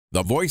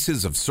The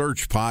Voices of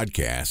Search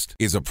podcast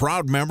is a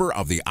proud member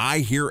of the I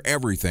Hear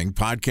Everything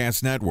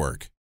podcast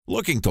network.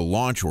 Looking to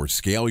launch or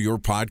scale your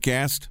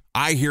podcast?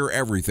 I Hear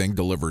Everything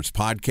delivers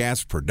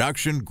podcast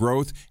production,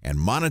 growth, and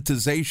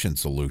monetization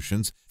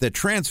solutions that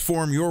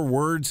transform your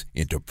words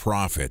into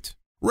profit.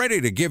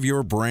 Ready to give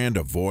your brand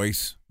a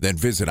voice? Then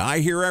visit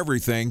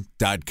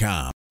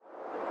iheareverything.com.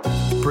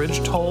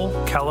 Bridge toll,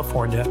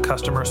 California,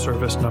 customer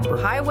service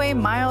number. Highway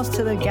miles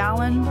to the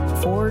gallon,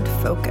 Ford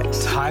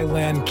Focus.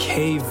 Thailand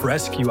cave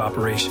rescue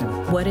operation.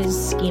 What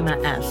is Schema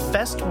F?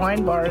 Best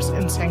wine bars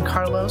in San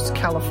Carlos,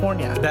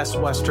 California. Best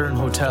Western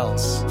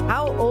hotels.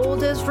 How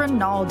old is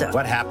Ronaldo?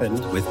 What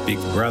happened with Big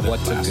Brother?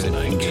 What's a good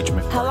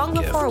engagement? How long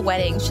before a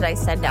wedding should I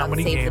send out How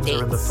many save games the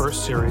dates? are in the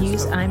first series?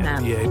 Use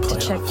IMAP to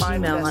check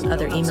email on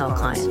other email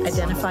clients.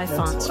 Identify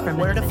fonts from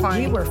Where to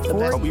find We were the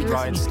 4 best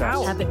years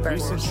out. Habit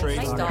burgers.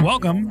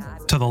 Welcome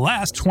to the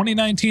last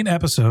 2019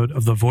 episode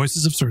of the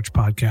Voices of Search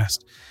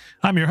podcast.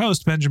 I'm your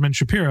host, Benjamin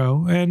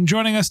Shapiro, and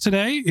joining us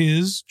today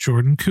is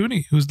Jordan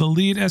Koene, who's the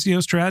lead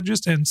SEO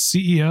strategist and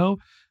CEO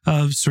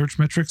of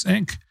Searchmetrics,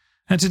 Inc.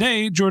 And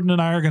today, Jordan and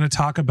I are going to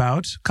talk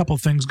about a couple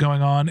things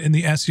going on in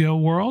the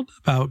SEO world,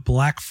 about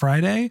Black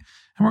Friday,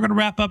 and we're going to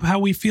wrap up how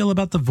we feel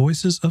about the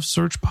Voices of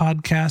Search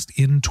podcast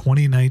in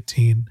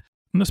 2019.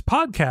 And this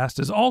podcast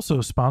is also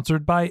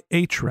sponsored by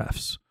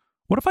Ahrefs.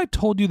 What if I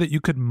told you that you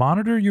could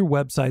monitor your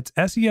website's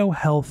SEO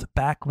health,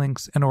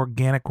 backlinks, and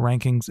organic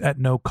rankings at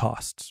no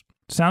costs?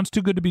 Sounds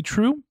too good to be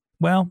true?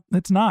 Well,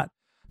 it's not,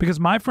 because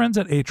my friends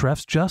at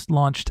Ahrefs just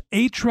launched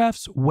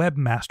Ahrefs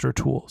Webmaster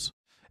Tools.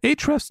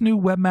 Ahrefs' new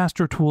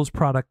Webmaster Tools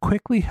product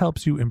quickly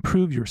helps you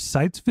improve your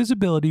site's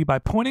visibility by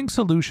pointing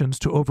solutions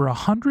to over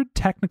 100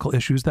 technical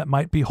issues that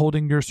might be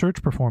holding your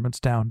search performance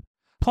down.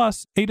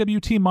 Plus,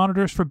 AWT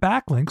monitors for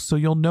backlinks so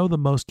you'll know the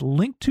most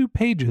linked to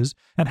pages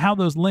and how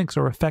those links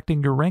are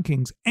affecting your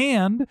rankings.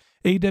 And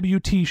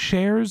AWT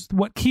shares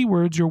what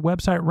keywords your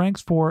website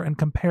ranks for and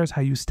compares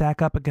how you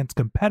stack up against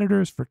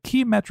competitors for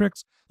key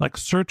metrics like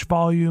search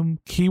volume,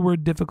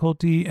 keyword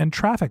difficulty, and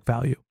traffic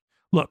value.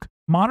 Look,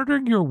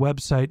 monitoring your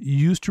website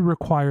used to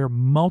require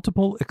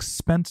multiple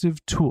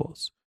expensive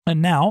tools. And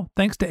now,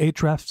 thanks to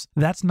Ahrefs,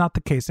 that's not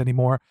the case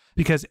anymore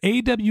because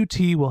AWT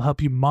will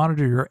help you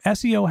monitor your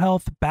SEO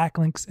health,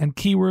 backlinks, and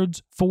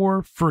keywords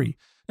for free.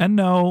 And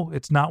no,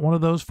 it's not one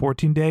of those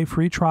 14-day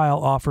free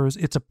trial offers.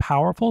 It's a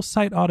powerful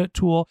site audit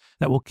tool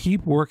that will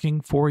keep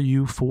working for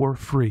you for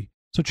free.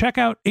 So check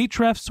out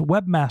Ahrefs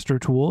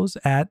Webmaster Tools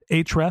at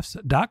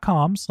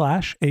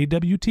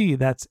ahrefs.com/AWT.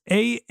 That's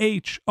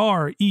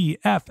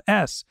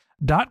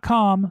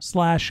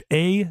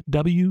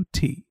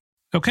ahrefs.com/AWT.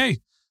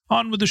 Okay.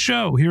 On with the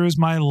show. Here is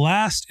my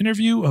last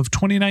interview of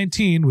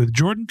 2019 with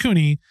Jordan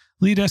Koene,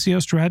 lead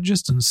SEO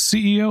strategist and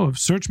CEO of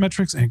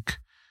Searchmetrics, Inc.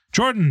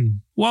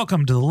 Jordan,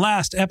 welcome to the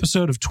last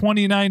episode of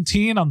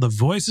 2019 on the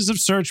Voices of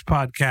Search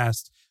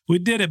podcast. We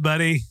did it,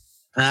 buddy.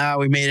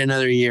 We made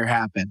another year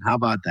happen. How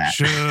about that?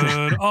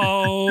 Should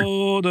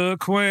old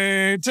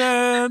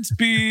acquaintance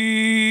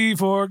be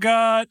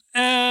forgotten?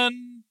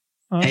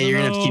 Hey, you're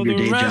going to have to keep your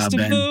day job,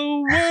 Ben.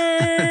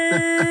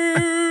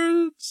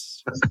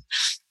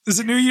 Is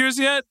it New Year's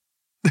yet?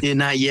 Yeah,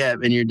 not yet.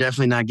 And you're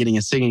definitely not getting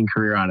a singing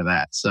career out of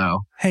that.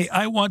 So, hey,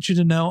 I want you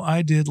to know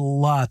I did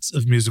lots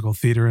of musical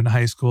theater in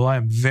high school. I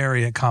am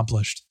very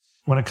accomplished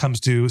when it comes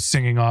to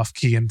singing off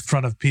key in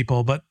front of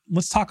people. But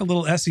let's talk a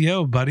little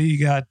SEO, buddy. You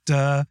got...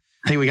 I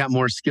think we got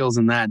more skills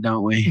than that,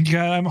 don't we?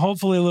 Yeah, I'm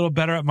hopefully a little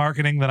better at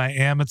marketing than I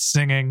am at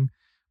singing.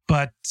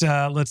 But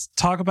let's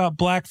talk about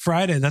Black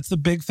Friday. That's the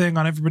big thing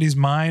on everybody's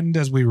mind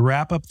as we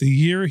wrap up the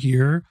year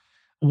here.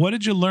 What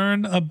did you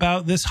learn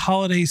about this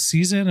holiday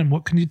season and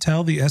what can you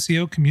tell the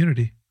SEO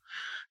community?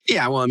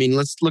 Yeah, well, I mean,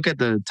 let's look at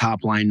the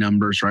top line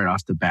numbers right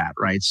off the bat,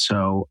 right?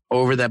 So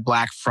over that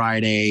Black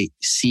Friday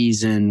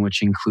season,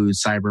 which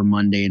includes Cyber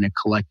Monday and a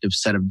collective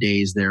set of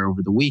days there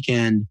over the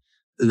weekend,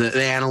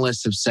 the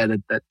analysts have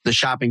said that the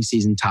shopping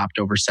season topped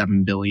over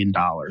 $7 billion,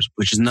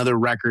 which is another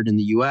record in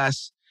the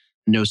US.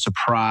 No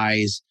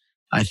surprise,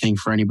 I think,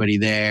 for anybody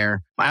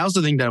there. I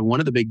also think that one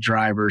of the big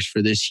drivers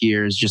for this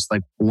year is just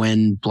like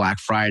when Black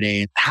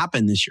Friday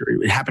happened this year.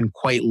 It happened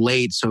quite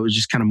late, so it was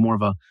just kind of more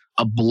of a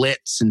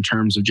blitz in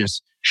terms of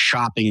just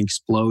shopping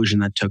explosion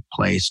that took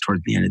place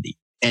toward the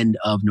end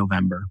of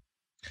November.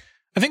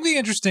 I think the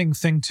interesting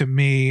thing to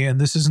me, and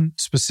this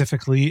isn't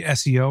specifically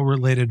SEO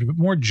related, but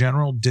more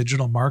general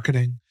digital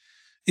marketing,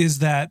 is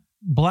that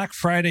Black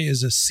Friday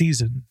is a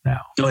season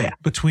now. Oh, yeah.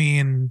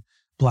 Between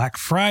Black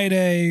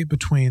Friday,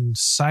 between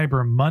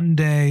Cyber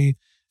Monday,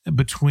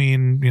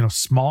 between, I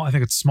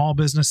think it's Small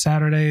Business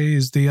Saturday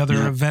is the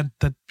other event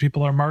that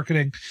people are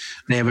marketing.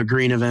 They have a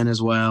green event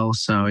as well.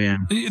 So, yeah.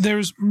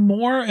 There's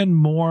more and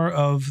more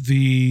of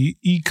the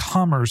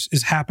e-commerce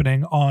is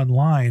happening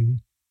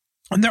online.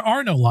 And there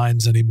are no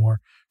lines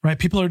anymore, right?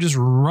 People are just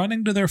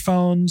running to their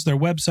phones, their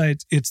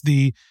websites. It's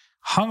the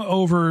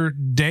hungover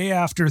day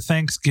after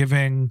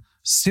Thanksgiving,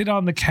 sit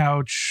on the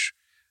couch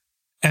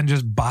and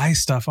just buy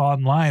stuff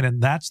online.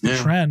 And that's the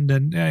trend.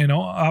 And,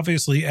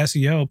 obviously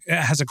SEO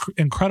has an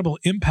incredible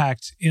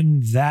impact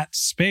in that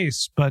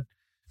space. But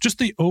just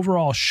the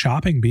overall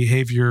shopping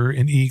behavior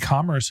in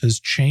e-commerce has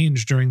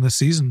changed during the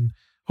season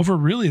over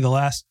really the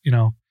last,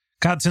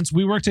 God, since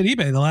we worked at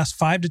eBay, the last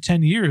 5 to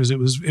 10 years, it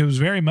was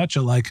very much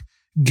a like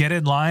get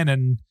in line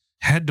and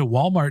head to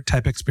Walmart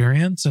type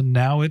experience. And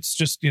now it's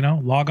just,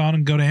 log on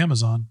and go to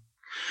Amazon.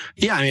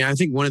 Yeah, I mean, I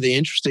think one of the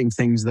interesting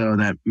things, though,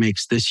 that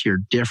makes this year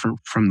different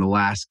from the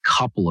last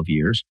couple of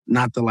years,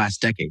 not the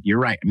last decade. You're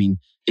right. I mean,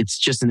 it's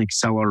just an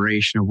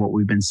acceleration of what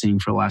we've been seeing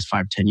for the last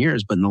 5-10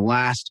 years. But in the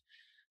last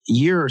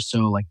year or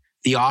so, like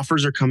the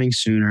offers are coming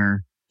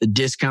sooner, the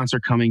discounts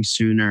are coming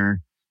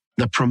sooner,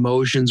 the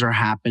promotions are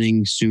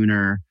happening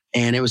sooner.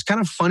 And it was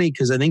kind of funny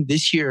because I think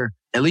this year,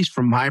 at least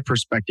from my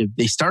perspective,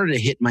 they started to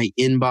hit my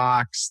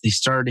inbox, they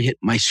started to hit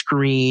my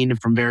screen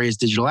from various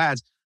digital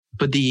ads,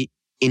 but the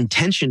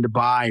intention to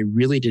buy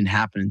really didn't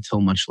happen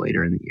until much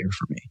later in the year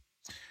for me.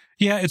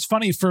 Yeah, it's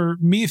funny for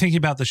me thinking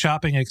about the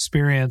shopping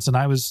experience, and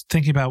I was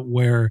thinking about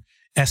where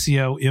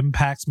SEO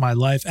impacts my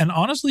life. And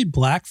honestly,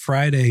 Black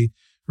Friday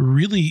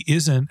really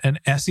isn't an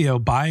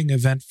SEO buying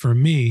event for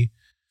me.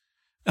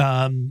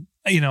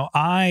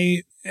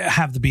 I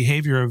have the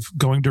behavior of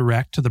going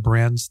direct to the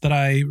brands that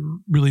I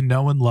really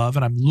know and love,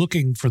 and I'm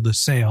looking for the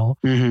sale,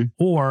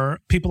 or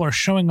people are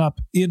showing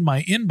up in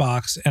my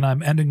inbox and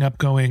I'm ending up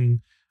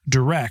going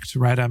direct,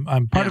 right?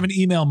 I'm part of an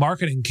email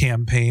marketing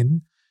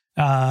campaign.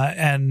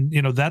 And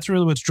that's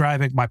really what's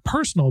driving my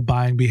personal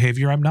buying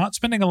behavior. I'm not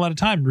spending a lot of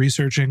time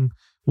researching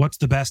what's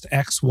the best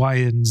X, Y,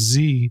 and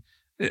Z.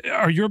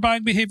 Are your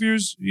buying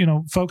behaviors,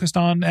 focused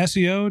on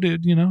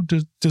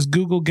SEO? Does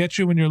Google get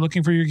you when you're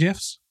looking for your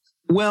gifts?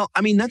 Well,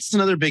 I mean, that's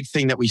another big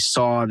thing that we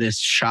saw this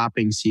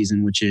shopping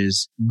season, which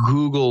is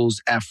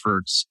Google's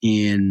efforts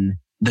in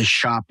the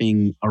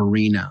shopping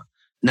arena.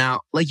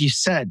 Now, like you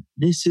said,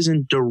 this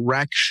isn't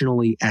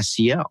directionally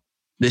SEO.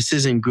 This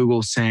isn't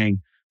Google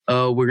saying,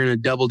 oh, we're going to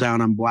double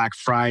down on Black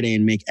Friday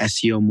and make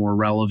SEO more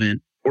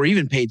relevant, or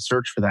even paid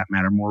search for that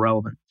matter, more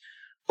relevant.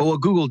 But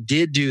what Google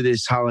did do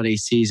this holiday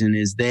season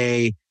is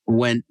they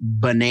went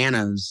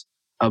bananas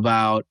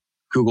about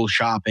Google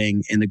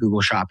Shopping and the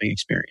Google Shopping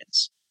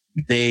experience.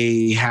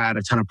 They had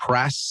a ton of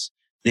press.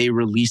 They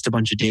released a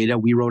bunch of data.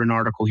 We wrote an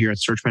article here at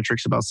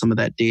Searchmetrics about some of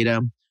that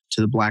data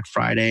to the Black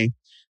Friday,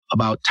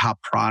 about top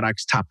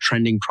products, top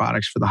trending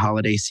products for the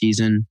holiday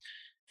season.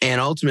 And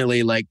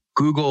ultimately, like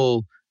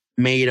Google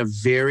made a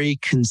very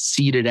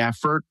conceited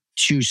effort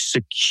to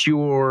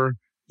secure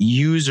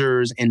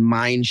users and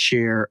mind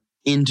share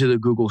into the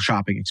Google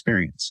shopping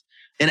experience.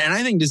 And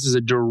I think this is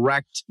a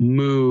direct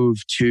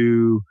move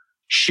to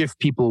shift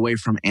people away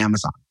from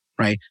Amazon,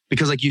 right?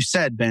 Because like you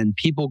said, Ben,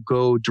 people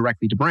go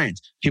directly to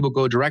brands. People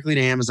go directly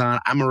to Amazon.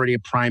 I'm already a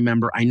Prime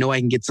member. I know I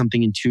can get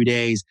something in 2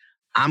 days.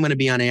 I'm going to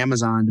be on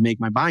Amazon to make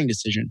my buying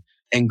decision.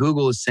 And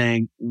Google is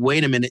saying,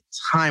 wait a minute,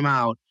 time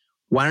out.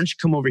 Why don't you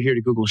come over here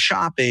to Google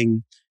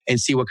Shopping and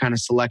see what kind of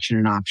selection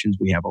and options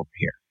we have over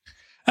here?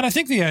 And I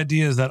think the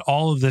idea is that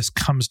all of this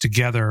comes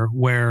together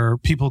where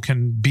people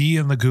can be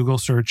in the Google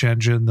search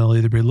engine. They'll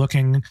either be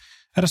looking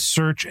at a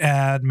search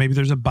ad, maybe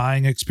there's a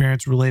buying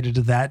experience related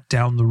to that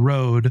down the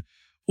road,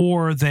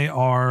 or they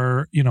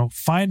are,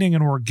 finding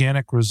an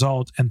organic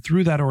result. And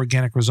through that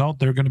organic result,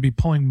 they're going to be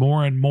pulling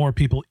more and more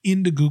people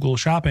into Google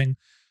Shopping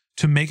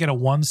to make it a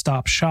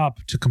one-stop shop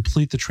to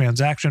complete the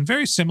transaction.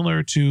 Very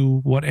similar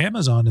to what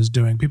Amazon is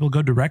doing. People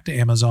go direct to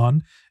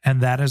Amazon,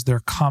 and that is their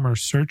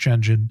commerce search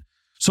engine.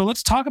 So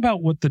let's talk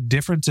about what the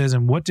difference is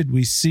and what did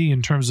we see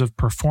in terms of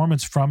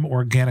performance from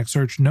organic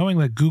search, knowing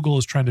that Google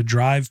is trying to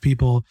drive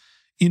people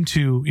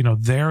into,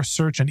 their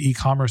search and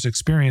e-commerce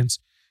experience.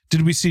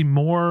 Did we see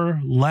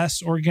more,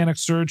 less organic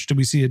search? Did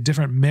we see a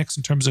different mix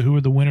in terms of who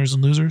are the winners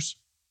and losers?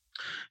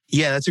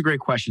 Yeah, that's a great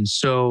question.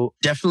 So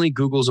definitely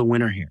Google's a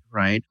winner here,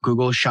 right?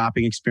 Google's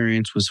shopping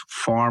experience was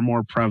far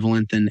more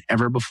prevalent than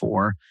ever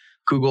before.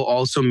 Google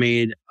also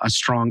made a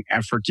strong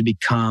effort to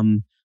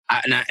become,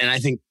 and I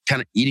think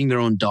kind of eating their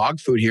own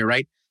dog food here,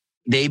 right?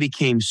 They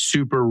became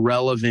super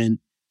relevant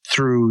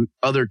through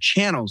other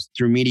channels,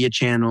 through media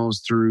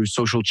channels, through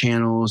social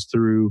channels,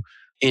 through,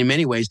 in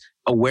many ways,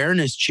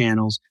 awareness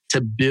channels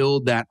to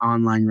build that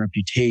online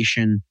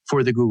reputation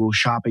for the Google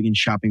Shopping and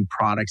shopping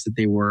products that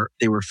they were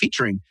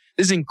featuring.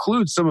 This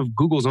includes some of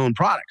Google's own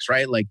products,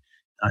 right? Like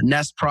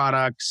Nest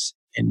products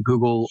and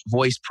Google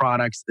Voice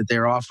products that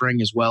they're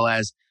offering, as well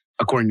as,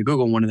 according to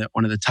Google, one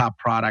of the top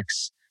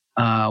products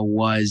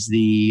was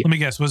the... Let me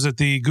guess, was it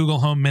the Google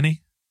Home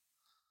Mini?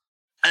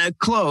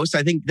 Close.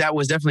 I think that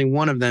was definitely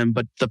one of them,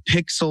 but the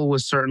Pixel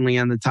was certainly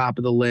on the top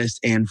of the list.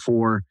 And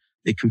for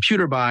the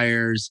computer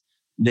buyers,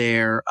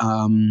 their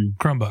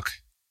Chromebook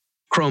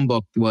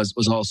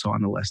was also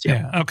on the list.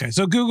 Yeah. Okay.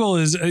 So Google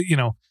is,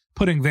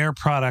 putting their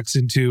products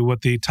into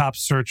what the top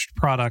searched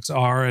products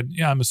are. And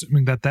I'm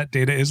assuming that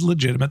data is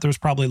legitimate. There's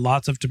probably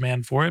lots of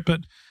demand for it,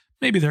 but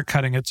maybe they're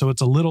cutting it so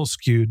it's a little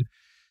skewed.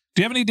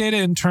 Do you have any data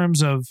in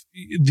terms of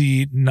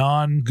the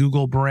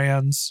non-Google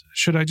brands?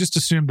 Should I just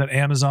assume that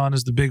Amazon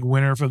is the big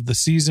winner of the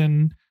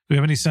season? Do we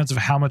have any sense of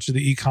how much of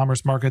the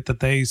e-commerce market that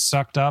they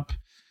sucked up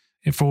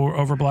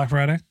over Black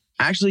Friday?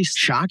 Actually,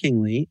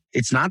 shockingly,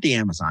 it's not the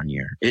Amazon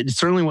year. It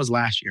certainly was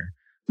last year.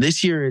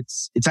 This year,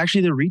 it's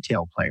actually the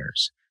retail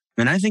players.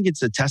 And I think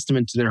it's a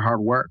testament to their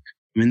hard work.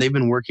 I mean, they've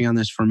been working on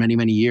this for many,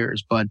 many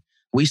years, but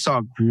we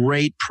saw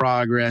great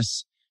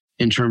progress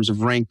in terms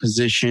of rank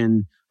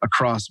position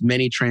across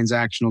many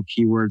transactional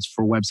keywords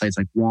for websites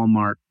like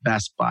Walmart,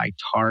 Best Buy,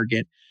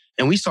 Target.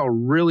 And we saw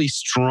really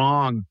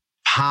strong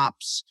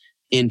pops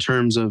in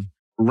terms of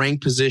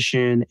rank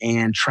position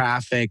and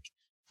traffic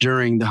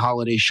during the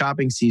holiday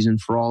shopping season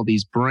for all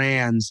these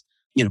brands,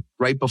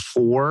 right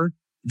before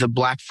the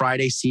Black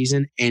Friday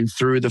season and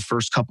through the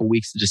first couple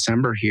weeks of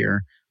December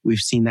here. We've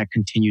seen that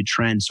continued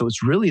trend. So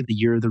it's really the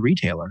year of the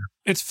retailer.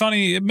 It's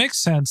funny. It makes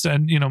sense.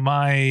 And,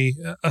 my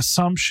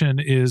assumption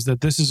is that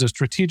this is a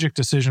strategic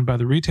decision by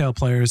the retail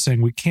players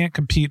saying we can't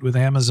compete with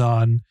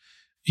Amazon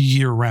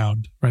year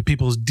round, right?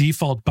 People's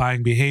default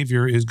buying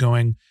behavior is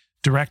going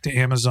direct to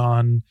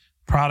Amazon,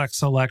 product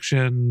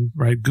selection,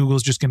 right?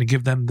 Google's just going to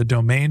give them the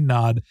domain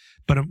nod.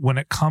 But when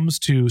it comes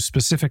to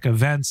specific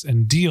events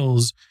and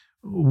deals,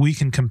 we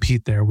can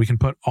compete there. We can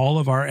put all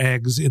of our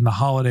eggs in the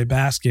holiday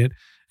basket,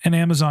 and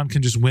Amazon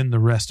can just win the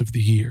rest of the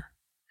year.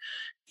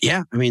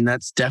 Yeah, I mean,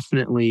 that's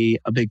definitely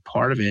a big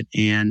part of it.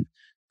 And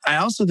I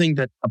also think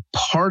that a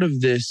part of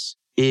this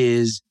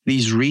is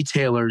these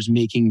retailers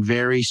making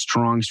very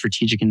strong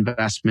strategic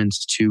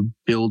investments to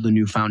build a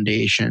new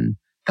foundation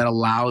that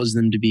allows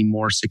them to be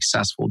more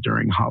successful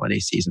during holiday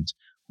seasons.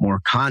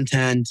 More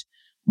content,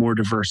 more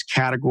diverse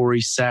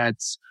category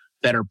sets,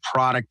 better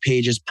product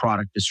pages,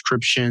 product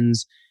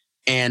descriptions.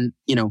 And,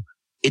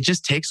 it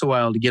just takes a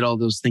while to get all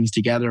those things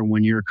together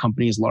when you're a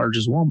company as large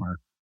as Walmart.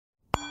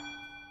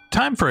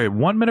 Time for a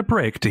 1-minute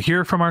break to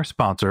hear from our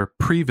sponsor,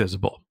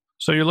 Previsible.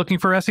 So you're looking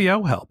for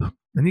SEO help,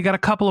 and you got a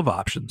couple of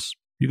options.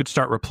 You could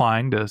start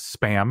replying to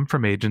spam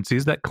from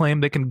agencies that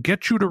claim they can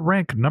get you to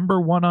rank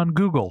number 1 on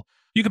Google.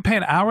 You can pay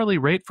an hourly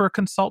rate for a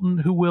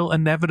consultant who will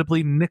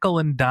inevitably nickel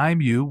and dime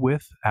you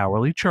with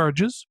hourly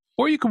charges.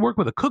 Or you can work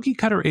with a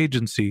cookie-cutter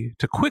agency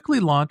to quickly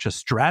launch a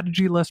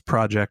strategy-less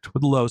project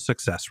with low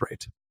success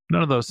rate.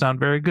 None of those sound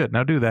very good,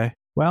 now do they?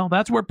 Well,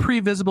 that's where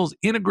Previsible's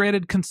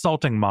integrated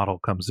consulting model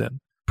comes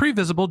in.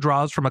 Previsible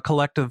draws from a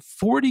collective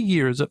 40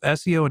 years of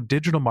SEO and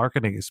digital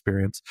marketing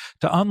experience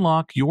to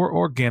unlock your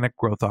organic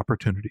growth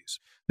opportunities.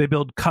 They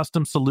build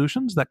custom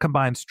solutions that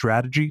combine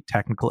strategy,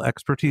 technical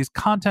expertise,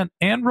 content,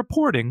 and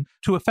reporting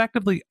to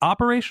effectively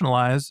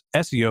operationalize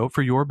SEO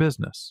for your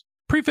business.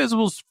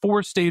 Previsible's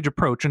 4-stage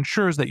approach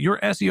ensures that your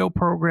SEO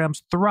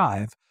programs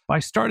thrive by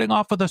starting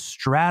off with a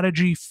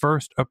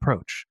strategy-first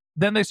approach.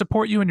 Then they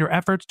support you in your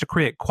efforts to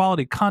create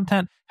quality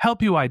content,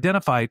 help you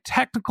identify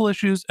technical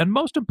issues, and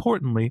most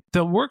importantly,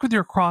 they'll work with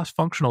your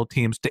cross-functional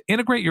teams to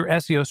integrate your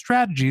SEO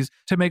strategies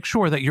to make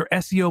sure that your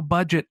SEO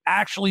budget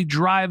actually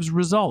drives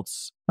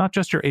results, not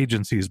just your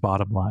agency's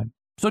bottom line.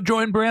 So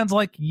join brands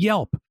like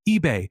Yelp,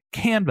 eBay,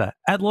 Canva,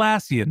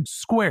 Atlassian,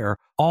 Square,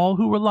 all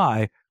who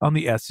rely on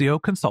the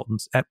SEO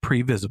consultants at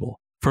Previsible.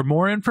 For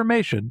more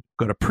information,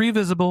 go to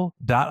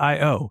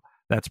previsible.io.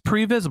 That's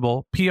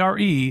Previsible,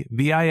 Previsible.io.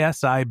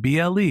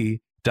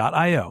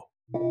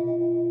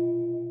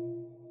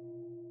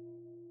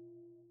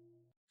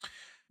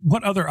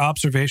 What other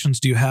observations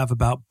do you have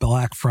about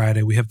Black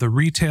Friday? We have the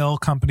retail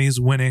companies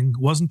winning.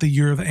 Wasn't the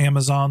year of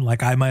Amazon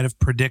like I might have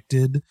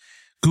predicted.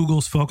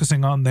 Google's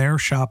focusing on their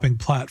shopping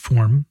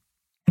platform.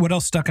 What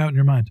else stuck out in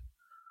your mind?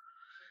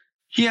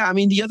 Yeah, I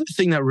mean, the other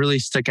thing that really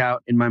stuck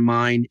out in my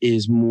mind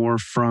is more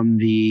from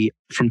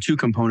two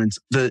components.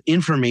 The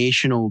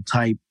informational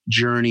type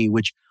journey,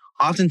 which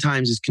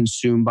oftentimes is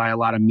consumed by a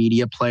lot of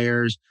media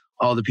players,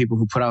 all the people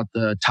who put out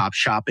the top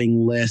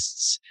shopping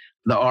lists,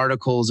 the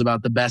articles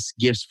about the best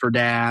gifts for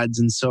dads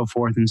and so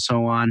forth and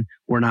so on.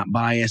 We're not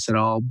biased at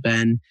all,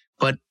 Ben.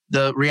 But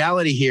the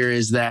reality here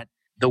is that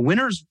the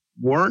winners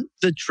weren't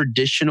the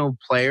traditional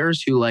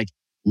players who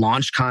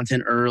launched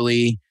content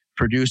early,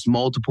 produced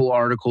multiple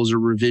articles or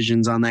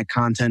revisions on that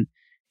content.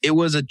 It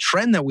was a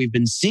trend that we've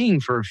been seeing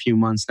for a few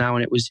months now,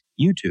 and it was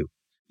YouTube.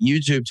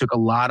 YouTube took a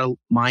lot of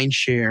mind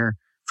share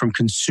from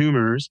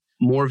consumers,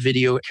 more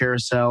video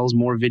carousels,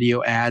 more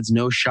video ads.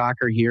 No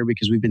shocker here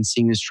because we've been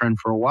seeing this trend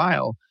for a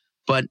while.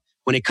 But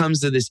when it comes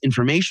to this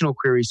informational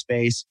query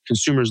space,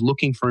 consumers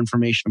looking for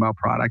information about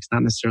products,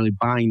 not necessarily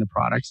buying the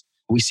products,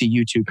 we see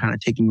YouTube kind of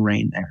taking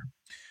reign there.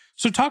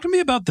 So talk to me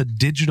about the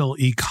digital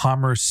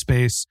e-commerce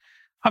space.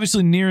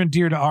 Obviously near and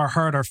dear to our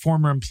heart, our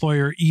former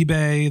employer,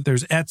 eBay,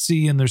 there's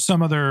Etsy, and there's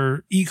some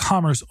other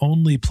e-commerce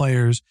only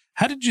players.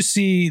 How did you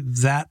see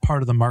that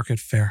part of the market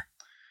fare?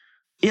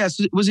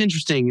 Yes, it was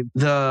interesting.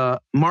 The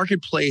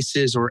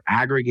marketplaces or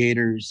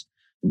aggregators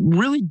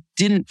really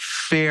didn't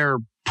fare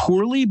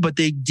poorly, but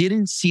they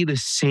didn't see the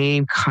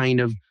same kind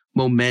of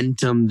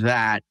momentum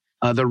that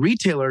the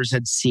retailers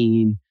had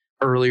seen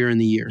earlier in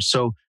the year.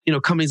 So,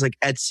 companies like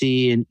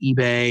Etsy and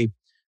eBay,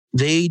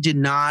 they did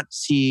not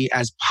see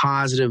as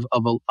positive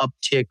of an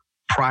uptick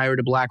prior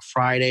to Black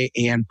Friday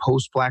and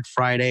post Black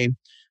Friday.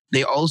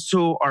 They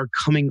also are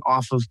coming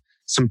off of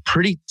some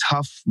pretty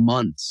tough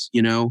months.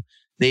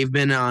 They've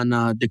been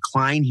on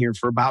decline here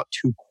for about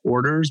 2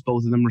 quarters,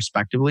 both of them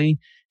respectively.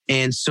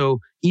 And so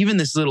even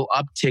this little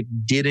uptick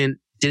didn't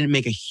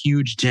make a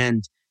huge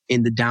dent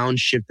in the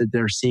downshift that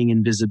they're seeing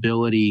in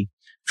visibility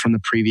from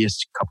the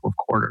previous couple of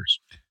quarters.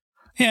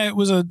 Yeah, it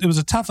was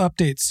a tough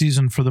update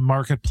season for the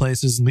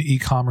marketplaces and the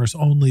e-commerce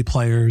only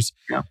players.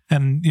 Yeah.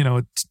 And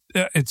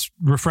it's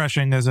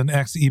refreshing as an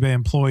ex-eBay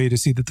employee to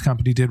see that the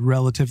company did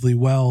relatively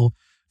well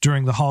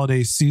during the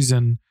holiday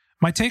season.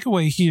 My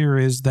takeaway here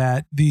is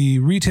that the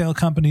retail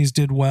companies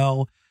did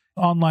well.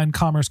 Online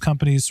commerce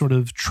companies sort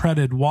of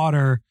treaded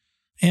water.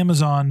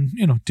 Amazon,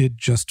 did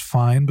just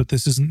fine, but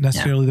this isn't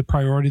necessarily the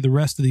priority. The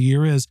rest of the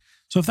year is.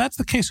 So if that's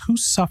the case, who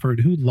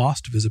suffered? Who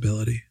lost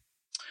visibility?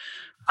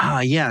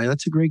 Yeah,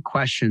 that's a great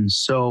question.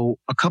 So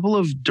a couple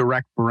of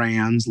direct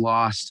brands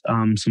lost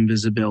some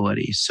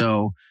visibility.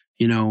 So,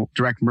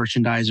 direct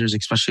merchandisers,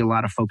 especially a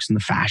lot of folks in the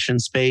fashion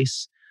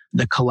space,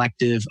 the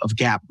collective of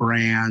Gap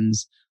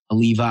brands,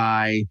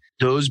 Levi,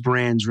 those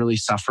brands really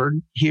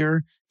suffered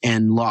here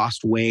and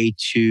lost way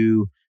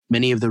to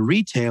many of the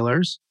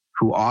retailers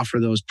who offer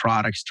those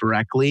products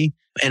directly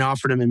and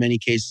offer them in many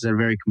cases at a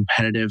very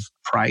competitive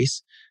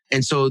price.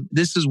 And so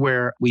this is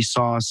where we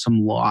saw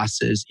some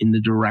losses in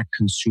the direct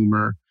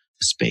consumer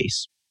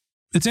space.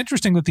 It's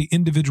interesting that the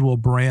individual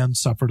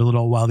brands suffered a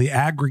little while the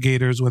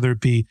aggregators, whether it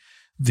be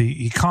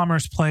the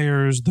e-commerce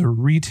players, the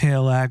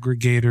retail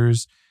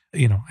aggregators,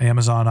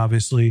 Amazon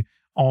obviously,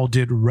 all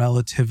did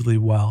relatively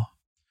well.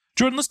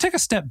 Jordan, let's take a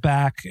step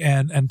back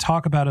and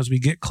talk about as we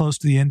get close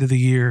to the end of the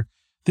year.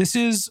 This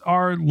is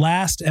our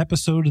last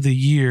episode of the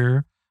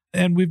year,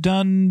 and we've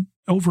done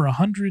over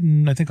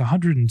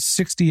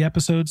 160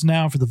 episodes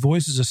now for the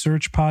Voices of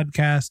Search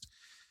podcast.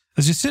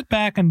 As you sit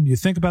back and you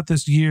think about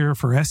this year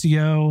for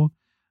SEO,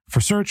 for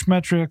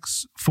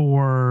Searchmetrics,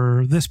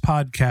 for this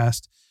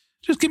podcast,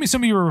 just give me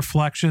some of your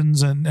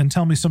reflections and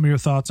tell me some of your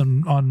thoughts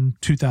on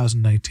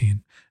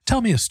 2019.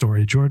 Tell me a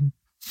story, Jordan.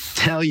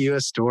 Tell you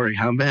a story,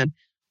 huh, Ben?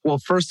 Well,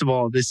 first of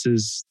all, this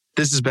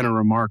has been a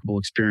remarkable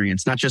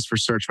experience, not just for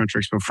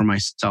Searchmetrics, but for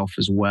myself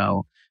as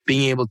well.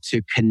 Being able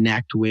to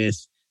connect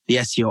with the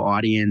SEO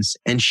audience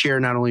and share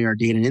not only our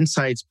data and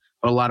insights,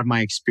 but a lot of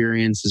my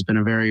experience has been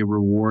a very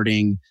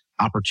rewarding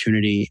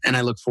opportunity. And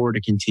I look forward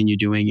to continue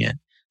doing it.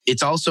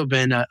 It's also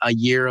been a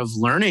year of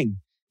learning.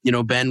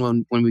 Ben,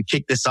 when we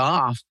kicked this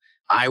off,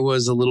 I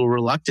was a little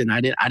reluctant.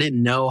 I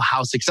didn't know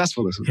how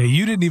successful this was. Yeah,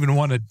 you didn't even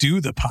want to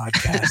do the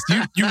podcast.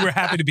 You were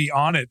happy to be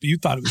on it, but you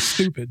thought it was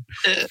stupid.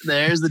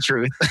 There's the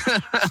truth.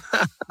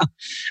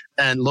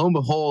 And lo and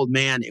behold,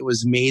 man, it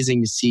was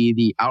amazing to see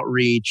the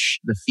outreach,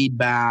 the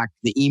feedback,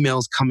 the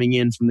emails coming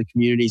in from the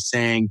community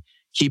saying,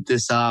 keep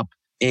this up.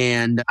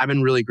 And I've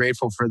been really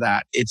grateful for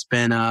that. It's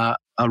been a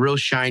real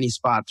shiny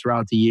spot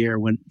throughout the year.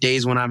 When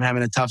I'm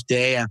having a tough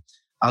day,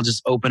 I'll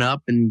just open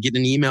up and get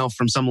an email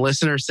from some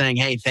listener saying,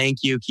 hey, thank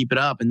you, keep it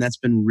up. And that's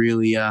been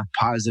really a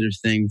positive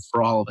thing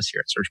for all of us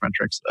here at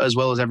Searchmetrics, as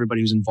well as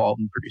everybody who's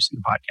involved in producing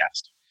the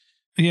podcast.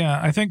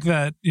 Yeah, I think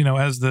that,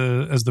 as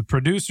the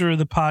producer of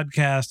the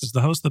podcast, as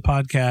the host of the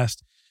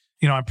podcast,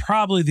 I'm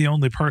probably the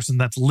only person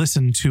that's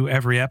listened to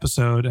every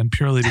episode, and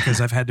purely because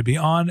I've had to be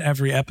on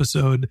every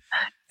episode.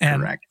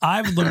 And Correct.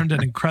 I've learned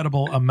an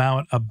incredible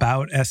amount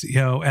about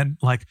SEO. And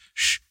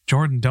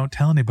Jordan, don't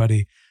tell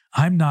anybody.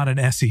 I'm not an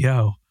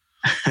SEO.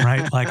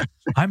 Right?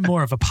 I'm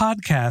more of a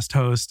podcast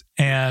host,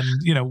 and,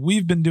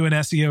 we've been doing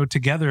SEO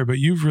together, but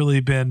you've really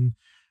been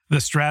the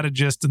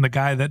strategist and the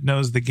guy that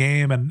knows the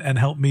game and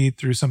helped me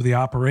through some of the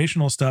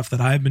operational stuff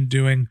that I've been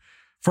doing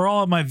for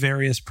all of my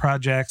various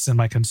projects. And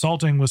my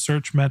consulting with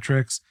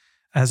Searchmetrics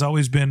has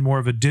always been more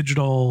of a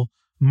digital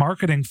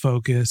marketing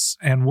focus.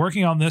 And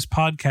working on this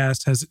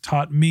podcast has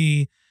taught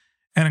me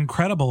an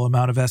incredible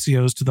amount of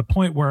SEOs to the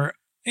point where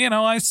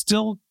I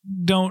still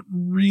don't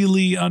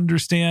really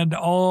understand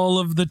all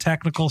of the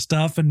technical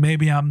stuff, and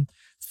maybe I'm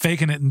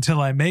faking it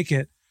until I make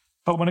it.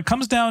 But when it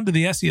comes down to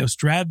the SEO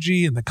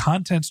strategy and the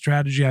content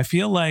strategy, I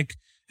feel like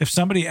if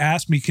somebody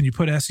asked me, can you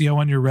put SEO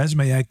on your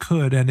resume? I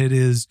could. And it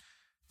is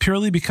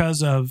purely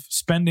because of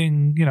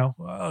spending,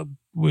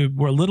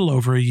 we're a little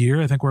over a year.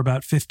 I think we're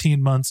about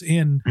 15 months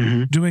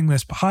in doing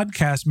this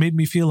podcast, made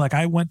me feel like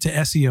I went to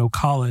SEO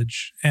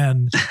college.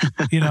 And,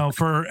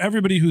 for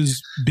everybody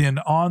who's been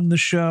on the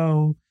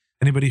show,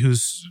 anybody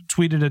who's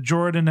tweeted at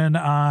Jordan and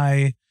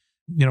I,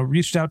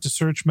 reached out to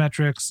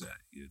Searchmetrics,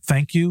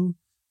 thank you.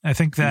 I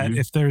think that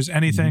if there's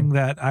anything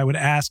that I would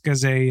ask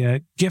as a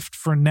gift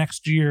for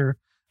next year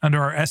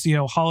under our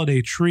SEO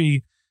holiday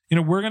tree,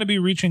 we're going to be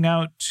reaching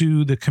out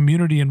to the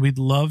community, and we'd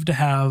love to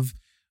have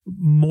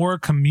more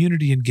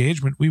community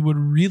engagement. We would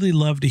really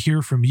love to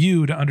hear from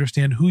you to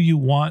understand who you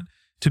want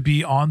to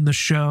be on the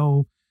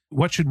show.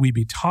 What should we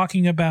be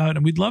talking about?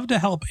 And we'd love to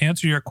help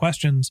answer your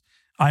questions.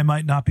 I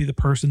might not be the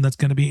person that's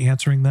going to be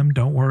answering them.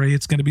 Don't worry.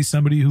 It's going to be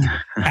somebody who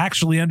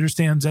actually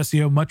understands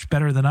SEO much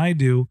better than I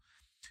do.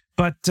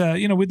 But,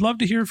 we'd love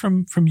to hear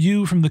from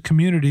you, from the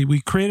community.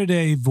 We created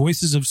a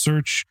Voices of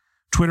Search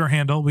Twitter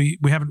handle. We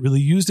haven't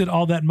really used it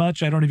all that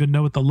much. I don't even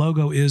know what the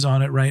logo is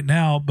on it right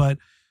now, but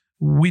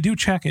we do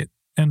check it.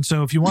 And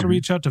so if you want to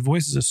reach out to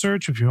Voices of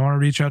Search, if you want to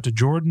reach out to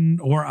Jordan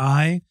or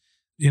I,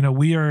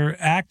 we are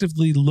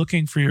actively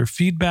looking for your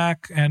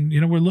feedback, and,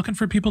 we're looking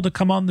for people to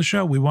come on the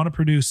show. We want to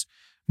produce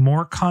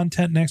more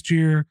content next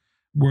year.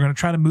 We're going to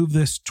try to move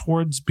this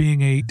towards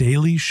being a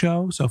daily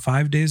show. So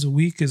 5 days a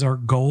week is our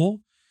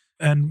goal.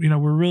 And,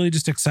 we're really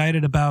just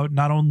excited about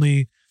not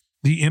only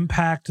the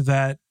impact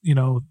that,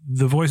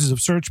 the Voices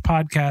of Search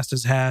podcast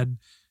has had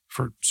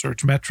for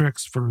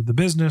Searchmetrics, for the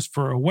business,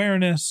 for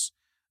awareness,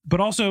 but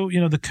also,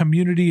 the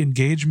community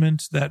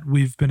engagement that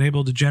we've been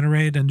able to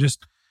generate and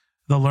just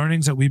the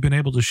learnings that we've been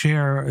able to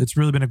share. It's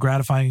really been a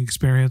gratifying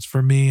experience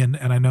for me. And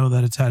I know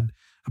that it's had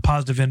a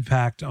positive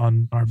impact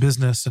on our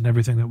business and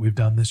everything that we've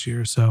done this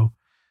year. So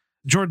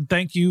Jordan,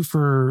 thank you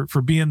for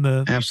being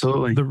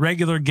the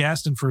regular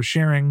guest and for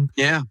sharing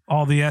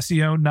all the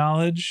SEO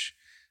knowledge.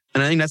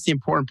 And I think that's the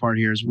important part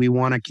here is we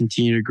want to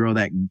continue to grow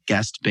that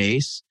guest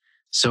base.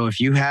 So if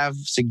you have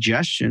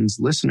suggestions,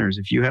 listeners,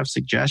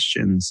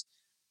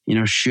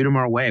 shoot them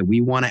our way.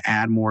 We want to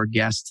add more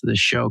guests to the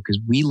show because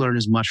we learn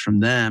as much from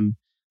them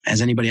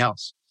as anybody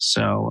else.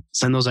 So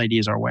send those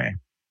ideas our way.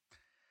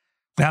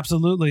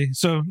 Absolutely.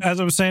 So as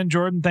I was saying,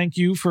 Jordan, thank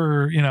you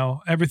for,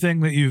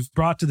 everything that you've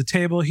brought to the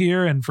table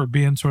here and for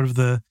being sort of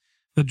the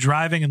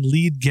driving and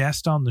lead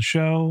guest on the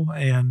show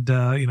and,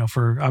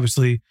 for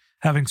obviously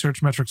having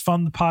Searchmetrics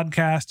fund the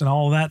podcast and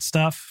all of that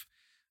stuff.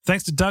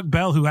 Thanks to Doug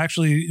Bell, who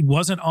actually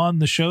wasn't on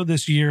the show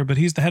this year, but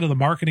he's the head of the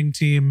marketing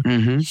team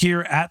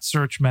here at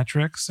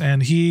Searchmetrics.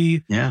 And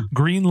he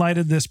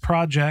green-lighted this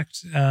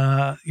project,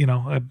 I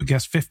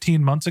guess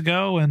 15 months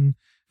ago. And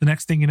the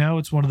next thing you know,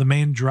 it's one of the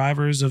main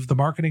drivers of the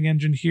marketing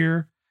engine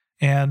here.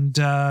 And,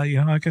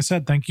 like I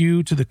said, thank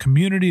you to the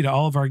community, to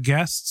all of our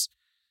guests.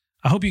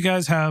 I hope you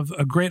guys have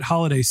a great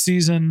holiday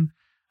season.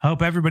 I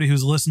hope everybody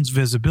who's listens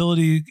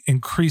visibility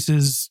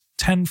increases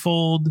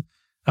tenfold.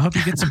 I hope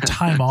you get some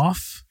time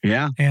off.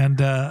 Yeah.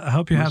 And I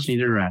hope you have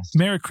needed rest.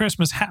 Merry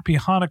Christmas, Happy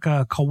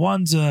Hanukkah,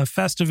 Kwanzaa,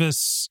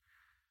 Festivus.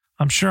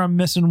 I'm sure I'm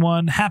missing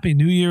one. Happy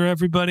New Year,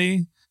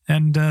 everybody.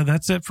 And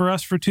that's it for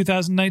us for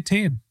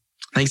 2019.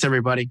 Thanks,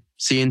 everybody.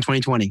 See you in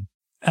 2020.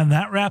 And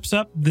that wraps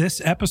up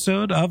this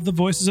episode of the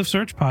Voices of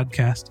Search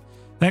podcast.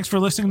 Thanks for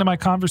listening to my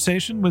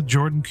conversation with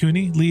Jordan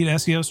Koene, lead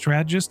SEO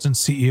strategist and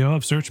CEO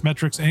of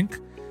Searchmetrics, Inc.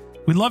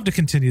 We'd love to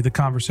continue the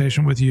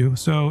conversation with you.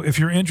 So if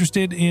you're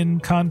interested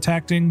in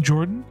contacting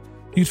Jordan,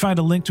 you can find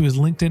a link to his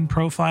LinkedIn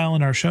profile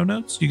in our show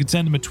notes. You can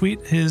send him a tweet.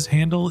 His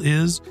handle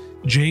is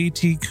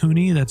JT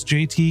Koene. That's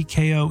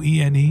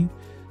JTKOENE.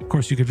 Of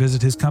course, you could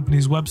visit his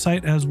company's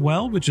website as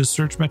well, which is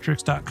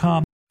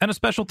searchmetrics.com. And a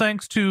special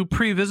thanks to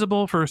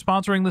Previsible for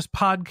sponsoring this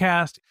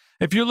podcast.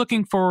 If you're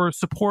looking for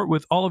support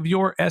with all of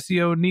your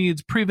SEO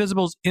needs,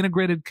 Previsible's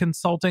integrated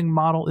consulting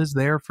model is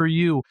there for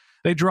you.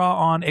 They draw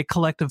on a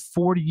collective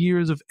 40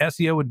 years of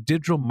SEO and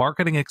digital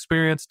marketing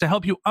experience to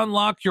help you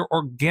unlock your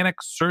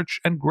organic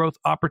search and growth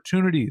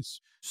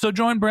opportunities. So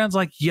join brands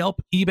like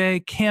Yelp,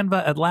 eBay,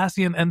 Canva,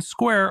 Atlassian, and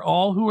Square,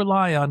 all who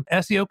rely on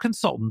SEO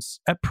consultants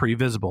at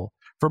Previsible.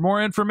 For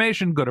more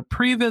information, go to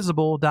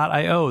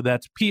previsible.io.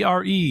 That's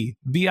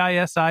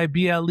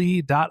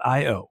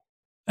previsible.io.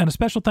 And a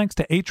special thanks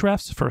to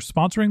Ahrefs for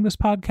sponsoring this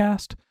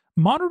podcast.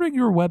 Monitoring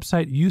your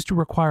website used to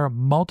require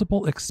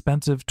multiple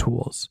expensive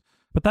tools,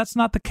 but that's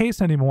not the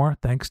case anymore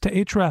thanks to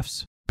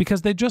Ahrefs,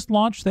 because they just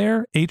launched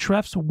their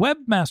Ahrefs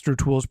Webmaster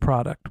Tools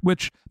product,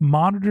 which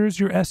monitors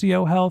your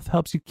SEO health,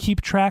 helps you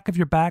keep track of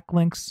your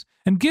backlinks,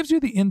 and gives you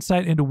the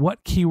insight into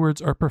what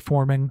keywords are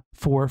performing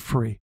for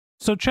free.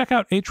 So check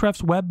out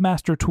Ahrefs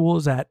Webmaster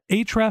Tools at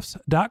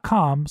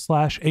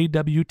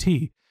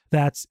ahrefs.com/AWT.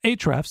 That's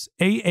Ahrefs,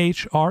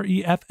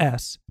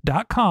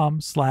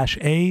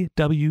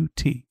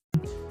 AHREFS.com/AWT.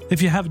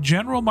 If you have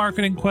general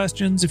marketing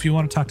questions, if you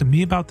want to talk to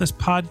me about this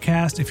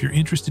podcast, if you're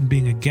interested in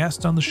being a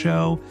guest on the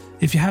show,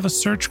 if you have a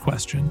search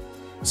question,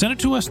 send it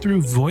to us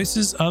through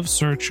Voices of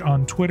Search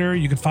on Twitter.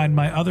 You can find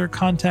my other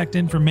contact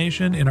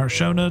information in our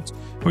show notes,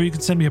 or you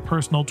can send me a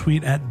personal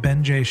tweet at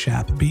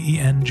BenJShap,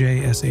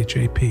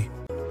 BenJShap.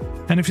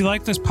 And if you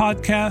like this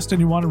podcast and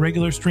you want a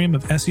regular stream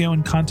of SEO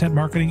and content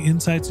marketing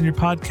insights in your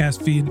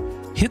podcast feed,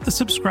 hit the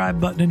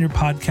subscribe button in your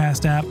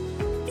podcast app,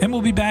 and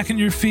we'll be back in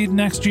your feed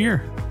next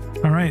year.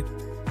 All right.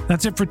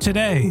 That's it for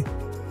today.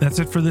 That's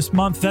it for this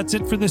month. That's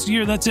it for this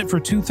year. That's it for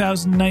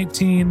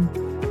 2019.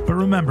 But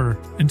remember,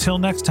 until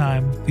next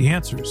time, the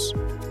answers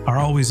are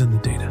always in the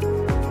data.